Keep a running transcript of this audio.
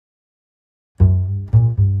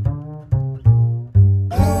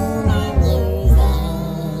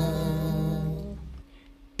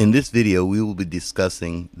In this video, we will be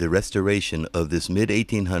discussing the restoration of this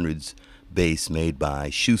mid-1800s base made by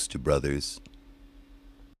Schuster Brothers.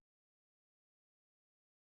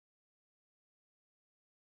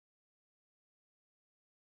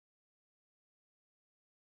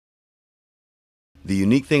 The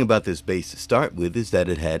unique thing about this base to start with is that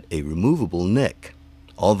it had a removable neck.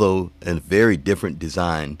 Although a very different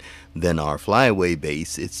design than our flyaway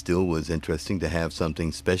base, it still was interesting to have something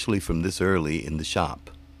especially from this early in the shop.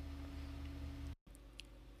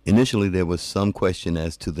 Initially, there was some question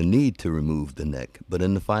as to the need to remove the neck, but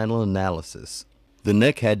in the final analysis, the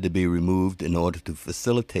neck had to be removed in order to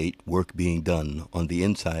facilitate work being done on the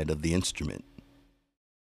inside of the instrument.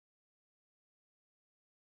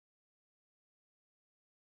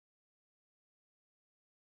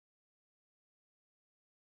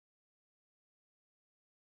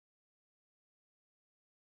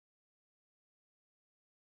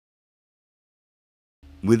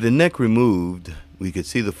 With the neck removed, we could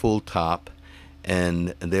see the full top, and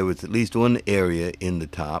there was at least one area in the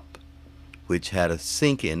top which had a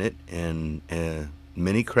sink in it and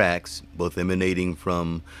many cracks, both emanating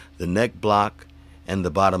from the neck block and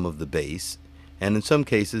the bottom of the base, and in some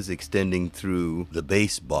cases extending through the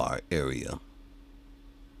base bar area.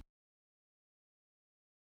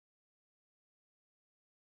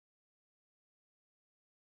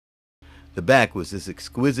 The back was this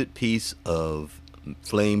exquisite piece of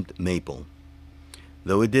flamed maple.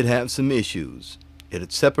 Though it did have some issues, it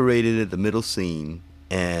had separated at the middle seam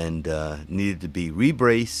and needed to be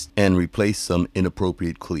rebraced and replace some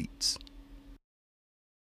inappropriate cleats.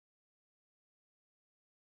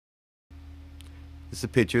 This is a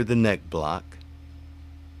picture of the neck block,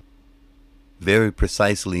 very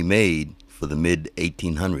precisely made for the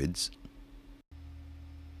mid-1800s.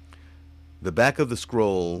 The back of the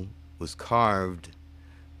scroll was carved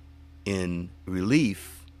in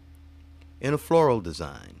relief in a floral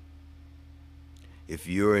design. If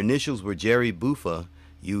your initials were Jerry Buffa,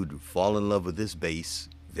 you'd fall in love with this base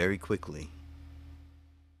very quickly.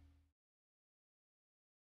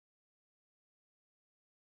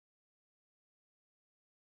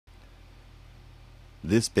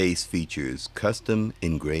 This base features custom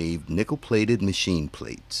engraved nickel-plated machine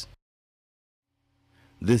plates.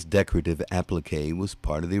 This decorative applique was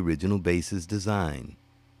part of the original base's design.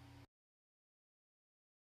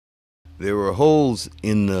 There were holes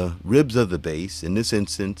in the ribs of the base, in this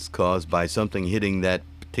instance caused by something hitting that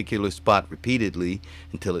particular spot repeatedly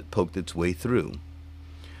until it poked its way through.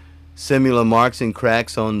 Similar marks and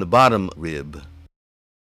cracks on the bottom rib.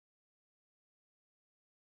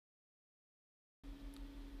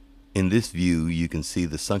 In this view, you can see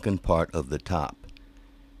the sunken part of the top.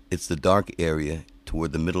 It's the dark area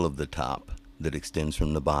toward the middle of the top that extends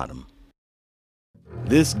from the bottom.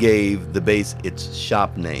 This gave the base its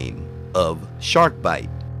shop name of Shark Bite.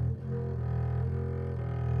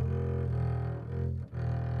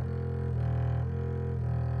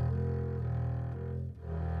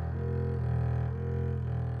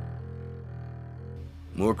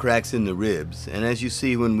 More cracks in the ribs, and as you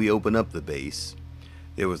see when we open up the base,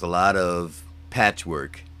 there was a lot of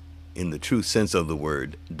patchwork, in the true sense of the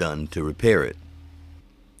word, done to repair it.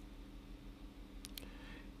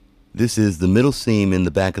 This is the middle seam in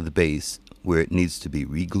the back of the base where it needs to be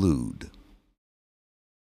re-glued.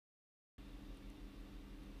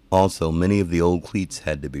 Also, many of the old cleats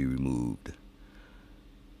had to be removed.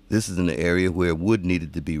 This is an area where wood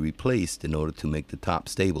needed to be replaced in order to make the top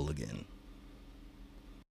stable again.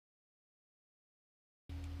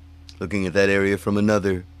 Looking at that area from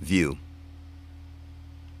another view.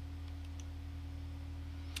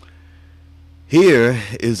 Here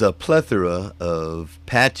is a plethora of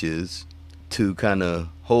patches to kind of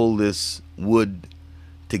hold this wood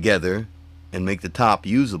together and make the top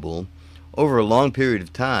usable over a long period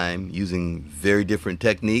of time using very different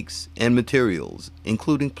techniques and materials,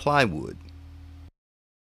 including plywood.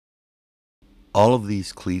 All of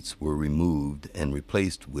these cleats were removed and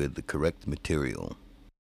replaced with the correct material.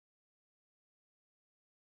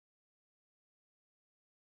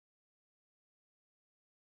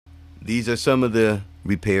 These are some of the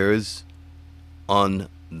repairs on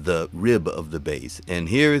the rib of the base, and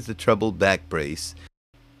here is the trebled back brace.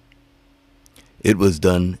 It was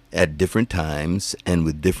done at different times and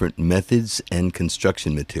with different methods and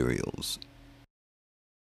construction materials.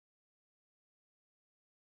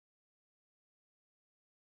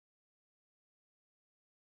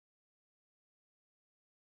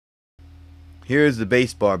 Here is the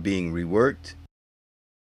base bar being reworked.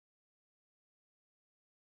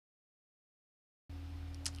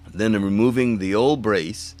 Then removing the old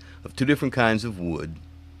brace of two different kinds of wood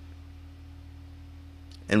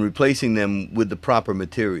and replacing them with the proper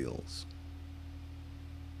materials.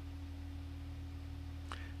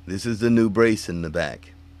 This is the new brace in the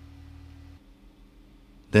back.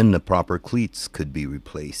 Then the proper cleats could be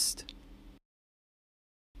replaced.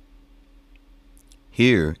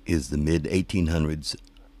 Here is the mid-1800s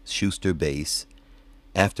Schuster bass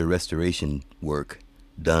after restoration work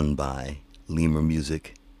done by Lemur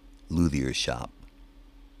Music Luthier Shop.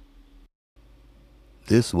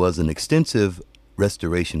 This was an extensive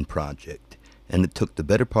restoration project, and it took the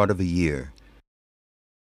better part of a year.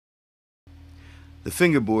 The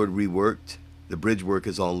fingerboard reworked, the bridge work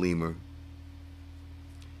is all Lemur,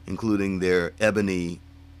 including their ebony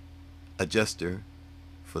adjuster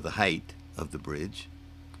for the height of the bridge.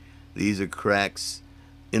 These are cracks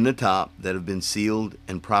in the top that have been sealed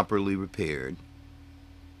and properly repaired.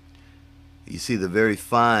 You see the very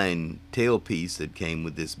fine tailpiece that came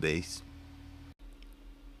with this bass.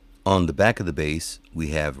 On the back of the bass we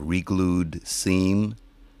have re-glued seam,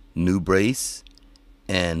 new brace,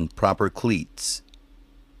 and proper cleats.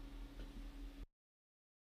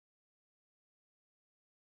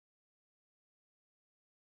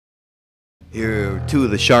 Here are two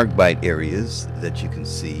of the shark bite areas that you can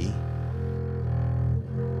see.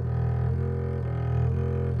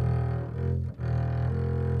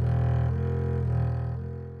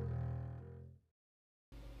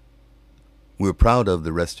 We're proud of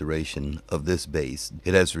the restoration of this bass.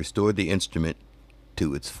 It has restored the instrument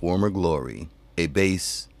to its former glory, a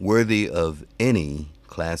bass worthy of any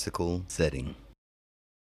classical setting.